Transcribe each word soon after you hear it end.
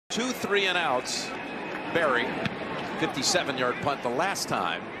2 3-and-outs. Berry, 57-yard punt the last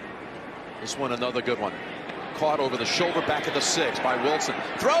time. This one another good one. Caught over the shoulder, back at the 6 by Wilson.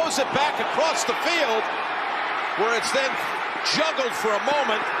 Throws it back across the field, where it's then juggled for a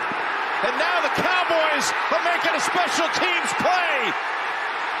moment. And now the Cowboys are making a special teams play.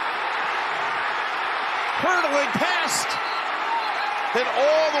 Hurdling past, then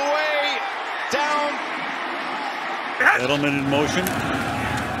all the way down. Edelman in motion.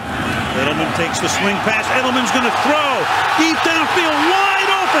 Edelman takes the swing pass. Edelman's going to throw. Deep downfield,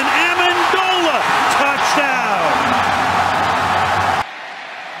 wide open. Amendola, touchdown.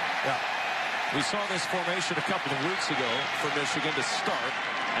 Yeah. We saw this formation a couple of weeks ago for Michigan to start.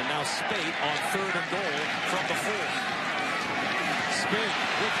 And now Spate on 3rd and goal from the 4. Spate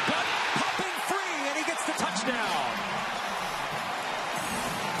with butt popping free, and he gets the touchdown.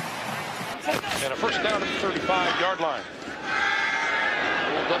 And a first down at the 35-yard line.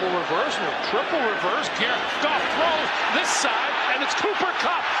 Double reverse, triple reverse. Garrett Goff throws this side, and it's Cooper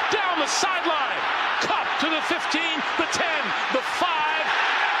Kupp down the sideline. Kupp to the 15, the 10, the 5,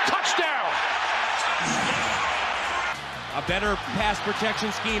 touchdown. A better pass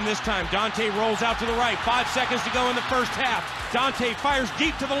protection scheme this time. Dante rolls out to the right. 5 seconds to go in the first half. Dante fires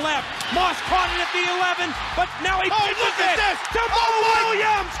deep to the left. Moss caught it at the 11, but now he pitches it to Mo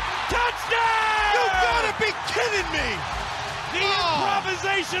Williams. Touchdown! You gotta be kidding me! The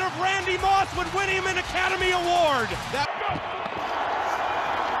improvisation of Randy Moss would win him an Academy Award.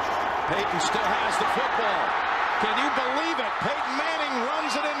 Peyton still has the football. Can you believe it? Peyton Manning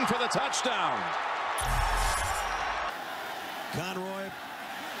runs it in for the touchdown. Conroy,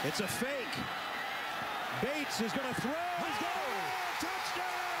 it's a fake. Bates is going to throw. He's going.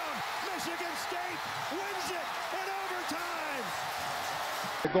 Touchdown! Michigan State wins it in overtime.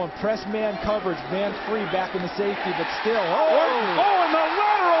 They're going press man coverage, man free back in the safety, but still. And the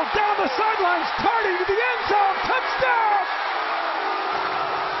lateral down the sidelines, targeting to the end zone. Touchdown!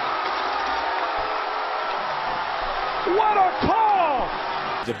 What a call!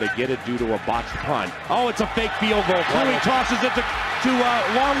 If they get it due to a botched punt. Oh, it's a fake field goal. Clooney tosses it to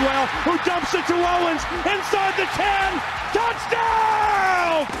Longwell, who dumps it to Owens inside the 10.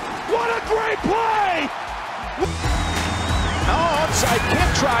 Touchdown! What a great play! Onside kick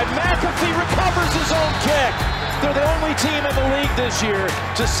try. McAfee recovers his own kick. They're the only team in the league this year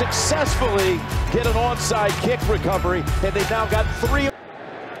to successfully get an onside kick recovery, and they've now got 3.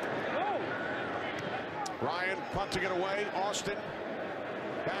 Ryan punting it away. Austin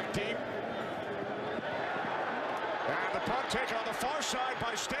back deep. And the punt taken on the far side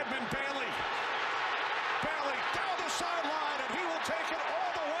by Stedman Bailey. Bailey down the sideline, and he will take it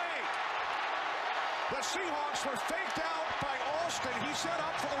all the way. The Seahawks were faked out by Austin. He set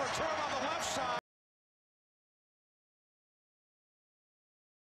up for the return on the left side.